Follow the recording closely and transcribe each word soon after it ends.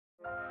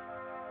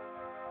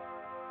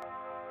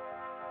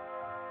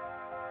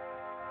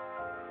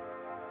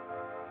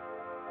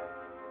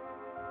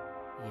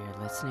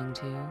listening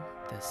to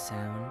The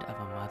Sound of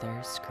a Mother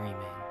Screaming.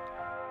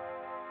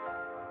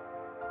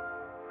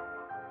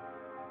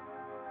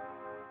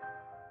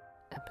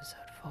 Episode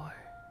 4.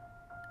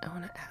 I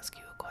want to ask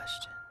you a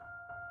question.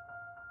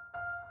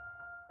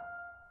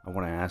 I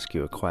want to ask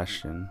you a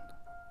question.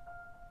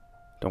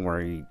 Don't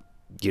worry,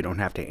 you don't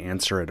have to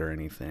answer it or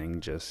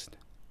anything. Just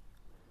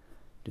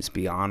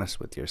be honest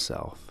with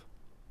yourself.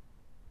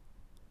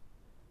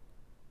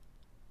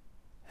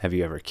 Have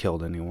you ever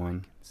killed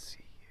anyone?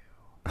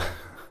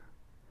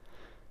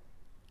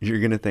 You're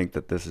gonna think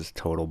that this is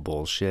total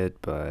bullshit,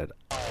 but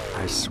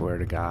I swear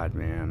to God,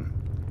 man,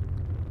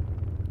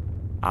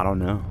 I don't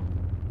know.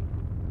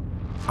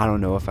 I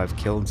don't know if I've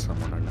killed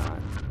someone or not.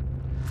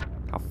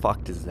 How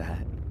fucked is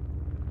that?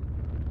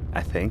 I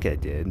think I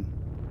did.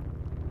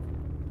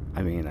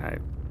 I mean,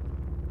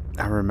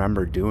 I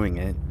remember doing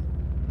it,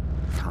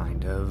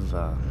 kind of,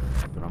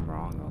 but I'm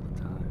wrong all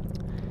the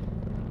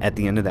time. At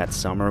the end of that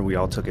summer, we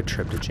all took a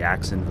trip to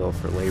Jacksonville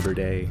for Labor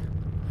Day.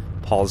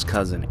 Paul's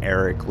cousin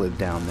Eric lived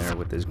down there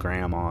with his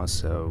grandma,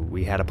 so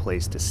we had a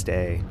place to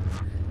stay.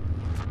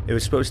 It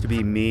was supposed to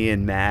be me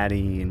and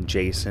Maddie and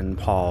Jason,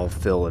 Paul,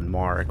 Phil, and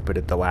Mark, but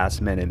at the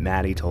last minute,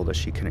 Maddie told us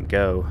she couldn't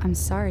go. I'm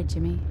sorry,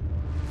 Jimmy.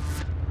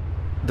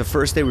 The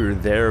first day we were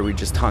there, we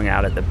just hung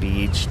out at the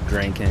beach,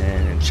 drinking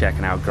and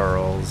checking out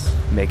girls,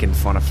 making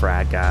fun of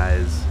frat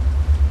guys.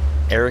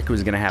 Eric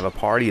was going to have a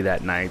party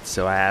that night,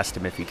 so I asked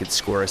him if he could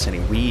score us any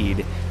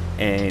weed,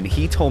 and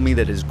he told me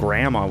that his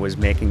grandma was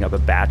making up a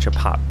batch of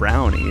pop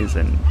brownies,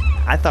 and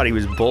I thought he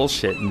was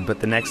bullshitting, but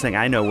the next thing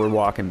I know, we're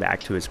walking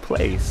back to his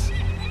place.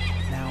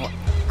 Now,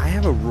 I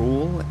have a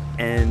rule,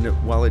 and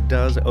while it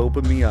does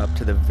open me up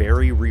to the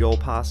very real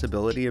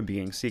possibility of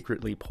being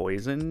secretly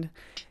poisoned,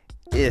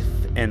 if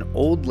an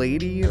old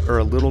lady or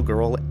a little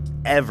girl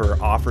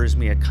ever offers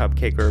me a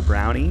cupcake or a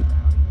brownie,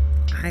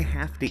 I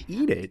have to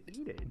eat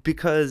it.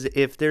 Because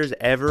if there's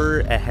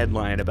ever a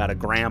headline about a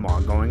grandma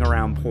going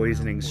around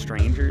poisoning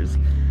strangers,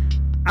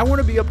 I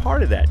want to be a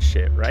part of that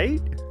shit, right?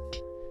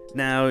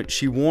 Now,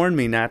 she warned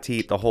me not to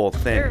eat the whole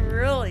thing. You're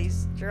really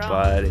strong.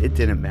 But it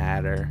didn't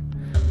matter.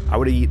 I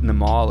would have eaten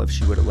them all if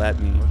she would have let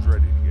me. I was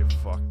ready to get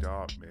fucked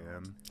up,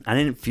 man. I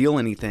didn't feel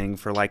anything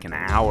for like an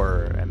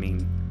hour. I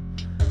mean,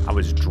 I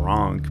was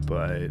drunk,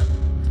 but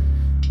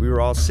we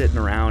were all sitting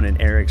around in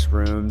Eric's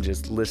room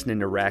just listening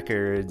to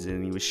records,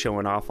 and he was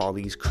showing off all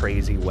these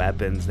crazy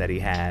weapons that he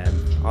had,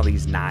 all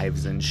these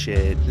knives and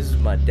shit. This is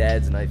my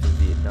dad's knife in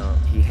Vietnam.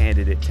 He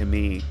handed it to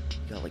me.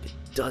 He got like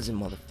a dozen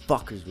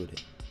motherfuckers with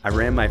it. I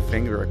ran my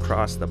finger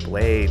across the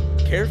blade.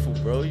 Careful,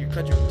 bro. You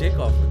cut your dick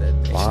off with that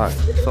thing. Fuck,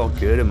 it felt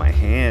good in my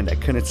hand. I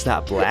couldn't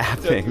stop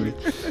laughing.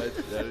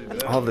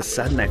 All of a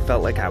sudden, I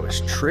felt like I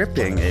was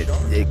tripping.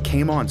 It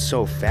came on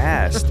so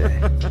fast.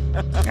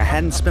 I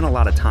hadn't spent a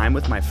lot of time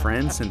with my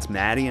friends since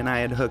Maddie and I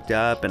had hooked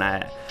up, and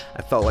I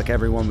felt like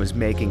everyone was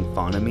making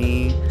fun of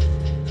me.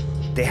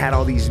 They had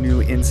all these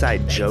new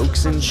inside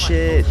jokes and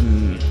shit,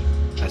 and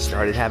I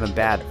started having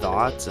bad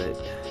thoughts. It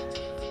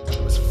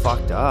was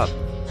fucked up.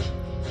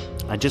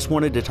 I just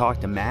wanted to talk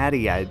to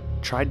Maddie. I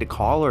tried to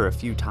call her a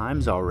few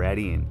times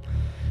already and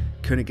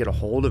couldn't get a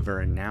hold of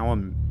her, and now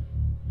I'm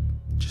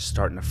just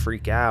starting to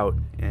freak out.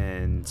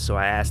 And so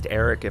I asked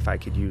Eric if I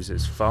could use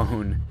his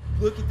phone.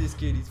 Look at this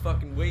kid. He's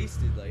fucking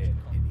wasted. Like,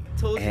 I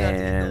told you not to eat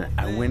And the whole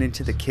I thing. went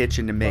into the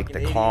kitchen to make the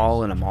Fucking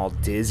call, and I'm all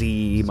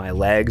dizzy. My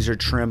legs are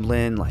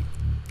trembling. Like,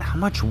 how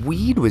much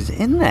weed was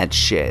in that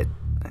shit?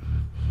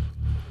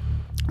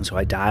 And so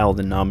I dialed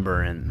the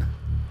number, and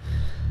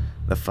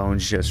the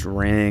phone's just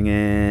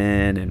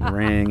ringing and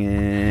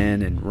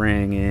ringing and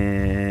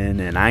ringing,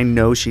 and I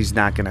know she's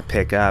not gonna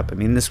pick up. I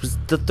mean, this was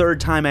the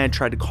third time I had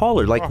tried to call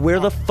her. Like, where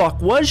the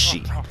fuck was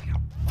she?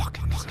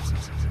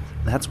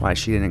 That's why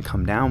she didn't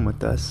come down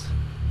with us.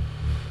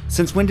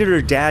 Since when did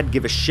her dad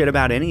give a shit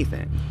about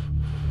anything?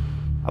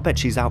 I'll bet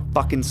she's out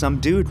fucking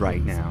some dude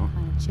right now,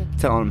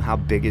 telling him how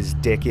big his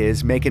dick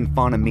is, making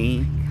fun of me,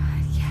 God,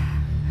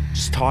 yeah.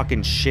 just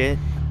talking shit.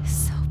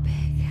 So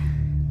big.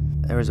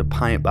 There was a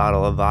pint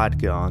bottle of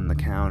vodka on the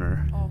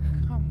counter. Oh,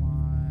 come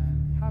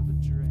on. Have a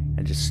drink.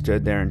 I just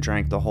stood there and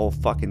drank the whole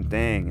fucking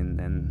thing, and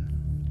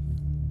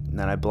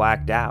then I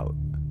blacked out.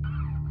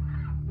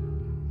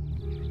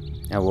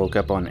 I woke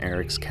up on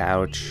Eric's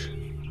couch.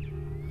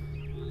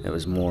 It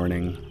was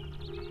morning.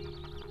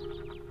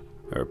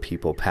 There were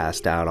people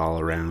passed out all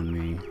around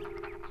me.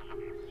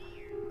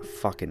 My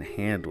fucking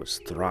hand was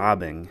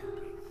throbbing.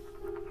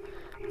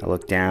 I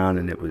looked down,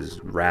 and it was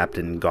wrapped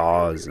in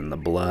gauze, and the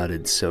blood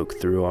had soaked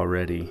through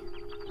already.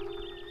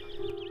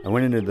 I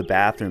went into the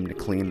bathroom to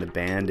clean the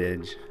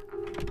bandage.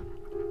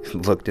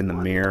 Looked in the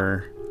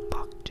mirror.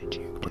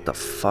 What the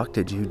fuck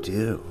did you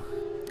do?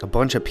 A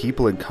bunch of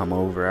people had come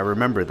over. I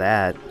remember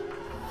that.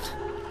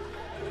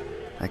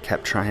 I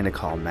kept trying to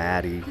call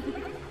Maddie.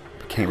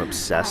 Became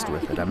obsessed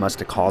with it. I must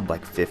have called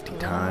like 50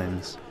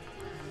 times.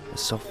 It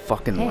was so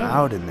fucking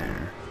loud in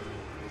there.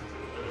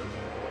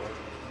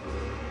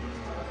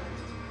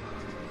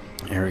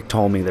 Eric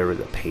told me there was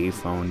a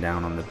payphone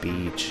down on the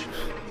beach.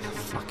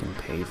 Fucking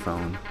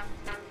payphone.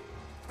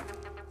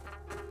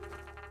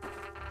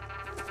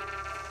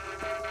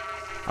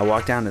 I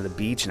walked down to the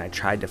beach and I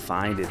tried to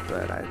find it,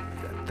 but I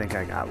think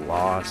I got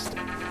lost.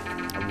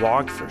 I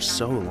walked for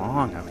so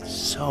long. I was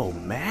so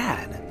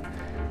mad.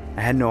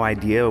 I had no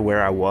idea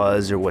where I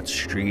was or what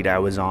street I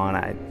was on.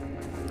 I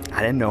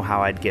didn't know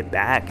how I'd get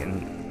back,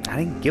 and I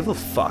didn't give a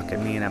fuck. I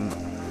mean, I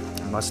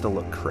must have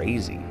looked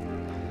crazy.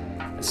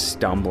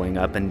 Stumbling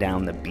up and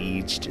down the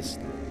beach, just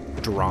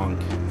drunk,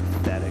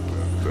 pathetic.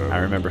 I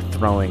remember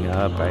throwing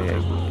up. I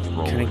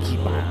couldn't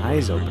keep my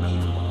eyes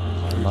open.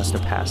 I must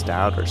have passed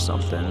out or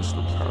something. I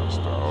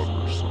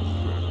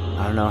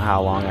don't know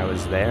how long I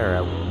was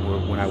there.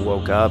 When I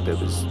woke up, it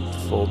was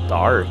full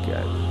dark.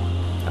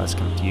 I was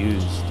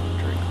confused.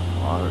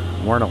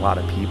 There weren't a lot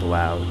of people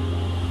out.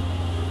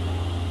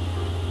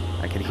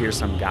 I could hear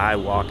some guy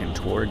walking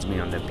towards me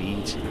on the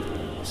beach, and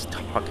he was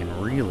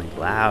talking really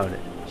loud.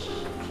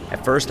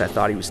 At first, I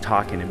thought he was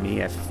talking to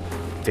me. I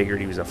figured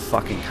he was a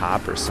fucking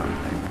cop or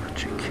something.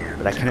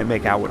 But I couldn't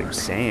make out what he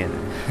was saying.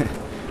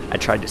 I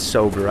tried to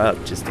sober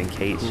up just in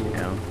case, you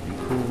know.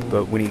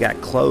 But when he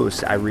got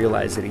close, I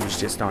realized that he was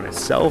just on his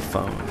cell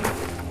phone.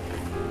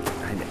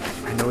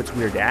 I know it's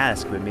weird to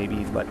ask, but maybe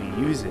he'd let me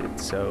use it.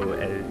 So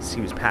as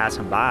he was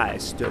passing by, I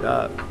stood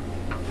up.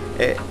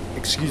 Hey,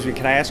 excuse me,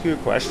 can I ask you a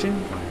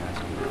question?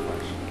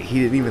 He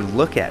didn't even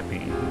look at me.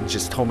 He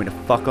just told me to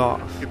fuck off.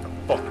 Get the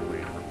fuck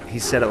away from me. He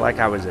said it like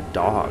I was a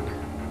dog,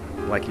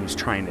 like he was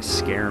trying to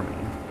scare me.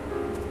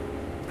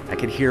 I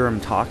could hear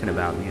him talking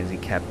about me as he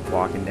kept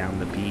walking down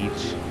the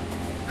beach.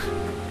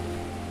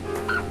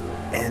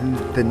 And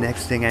the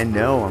next thing I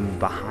know, I'm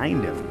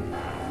behind him.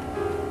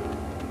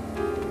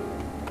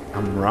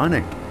 I'm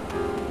running.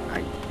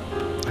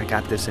 I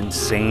got this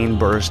insane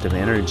burst of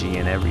energy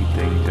and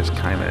everything just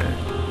kind of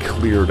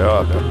cleared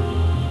up.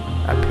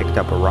 I picked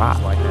up a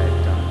rock. Like I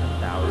had done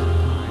 1,000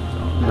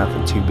 times.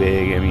 Nothing too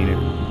big. I mean, it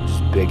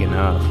was big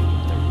enough.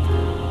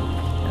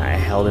 And I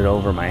held it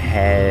over my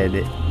head.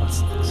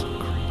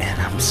 And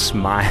I'm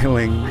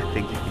smiling.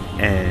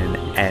 And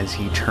as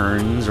he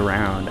turns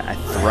around, I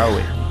throw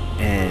it.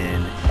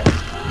 And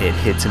it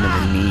hits him in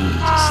the knee,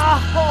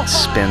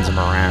 just spins him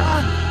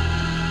around.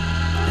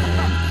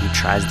 And he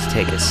tries to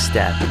take a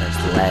step, and his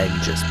leg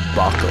just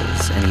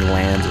buckles, and he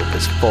lands with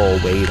his full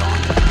weight on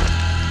it.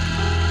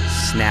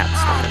 Snaps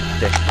like a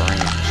thick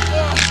branch.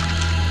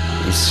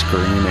 He's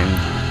screaming.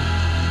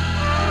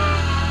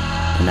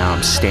 And now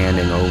I'm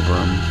standing over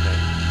him,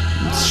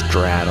 and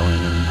straddling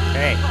him,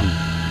 and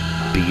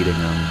beating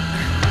him.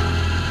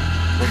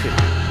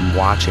 I'm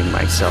watching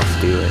myself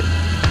do it.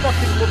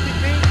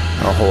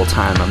 The whole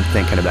time I'm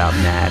thinking about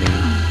Maddie.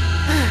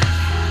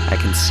 I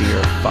can see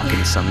her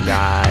fucking some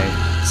guy,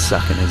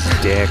 sucking his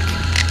dick.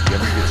 You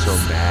ever get so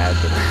mad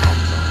that it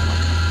comes on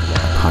like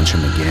blood? Punch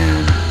him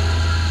again.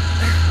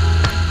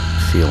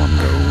 Feel him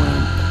go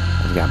limp.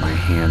 I've got my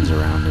hands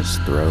around his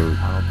throat.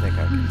 I don't think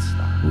I can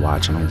stop.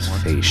 Watching his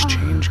face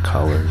change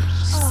colors.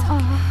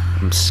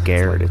 I'm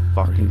scared.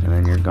 And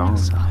then you're gone.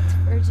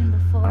 Virgin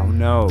before. Oh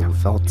no. I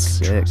felt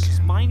sick.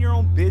 Mind your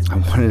own business.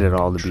 I wanted it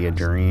all to be a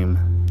dream.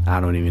 I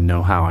don't even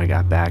know how I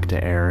got back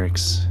to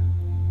Eric's.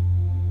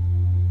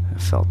 I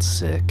felt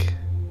sick.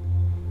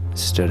 I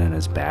stood in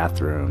his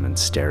bathroom and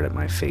stared at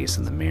my face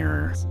in the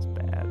mirror. This is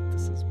bad.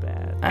 This is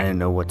bad. I didn't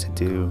know what to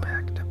do.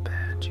 Back to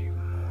bed, you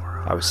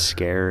moron. I was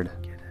scared.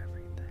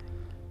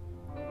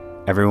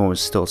 Everyone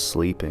was still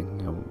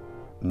sleeping.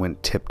 I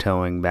went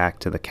tiptoeing back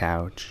to the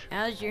couch.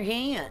 How's your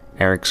hand?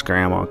 Eric's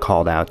grandma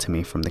called out to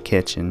me from the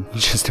kitchen,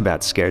 just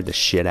about scared the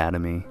shit out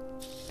of me.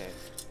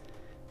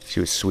 She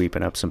was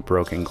sweeping up some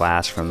broken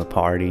glass from the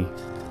party.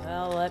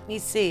 Well, let me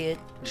see it.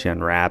 She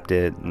unwrapped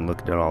it and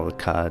looked at all the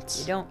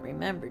cuts. You don't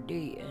remember, do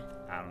you?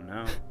 I don't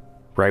know.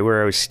 Right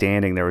where I was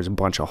standing, there was a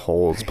bunch of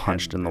holes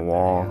punched in the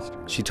wall.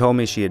 She told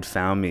me she had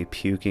found me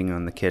puking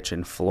on the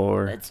kitchen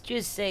floor. Let's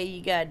just say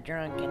you got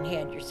drunk and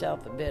had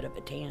yourself a bit of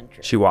a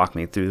tantrum. She walked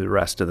me through the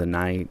rest of the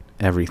night.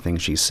 Everything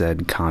she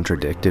said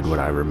contradicted what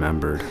I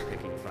remembered.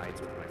 Picking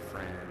fights with my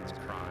friends,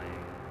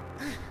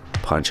 crying,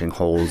 punching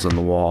holes in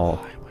the wall.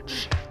 Why would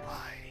she lie?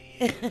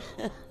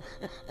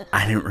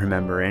 I didn't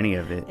remember any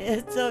of it.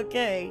 It's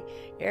okay.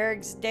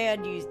 Eric's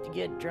dad used to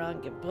get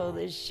drunk and pull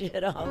this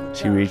shit all the time.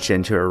 She reached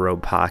into her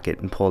robe pocket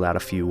and pulled out a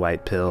few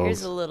white pills.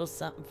 Here's a little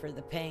something for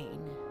the pain.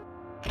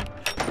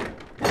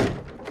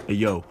 Hey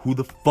yo, who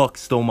the fuck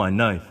stole my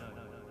knife?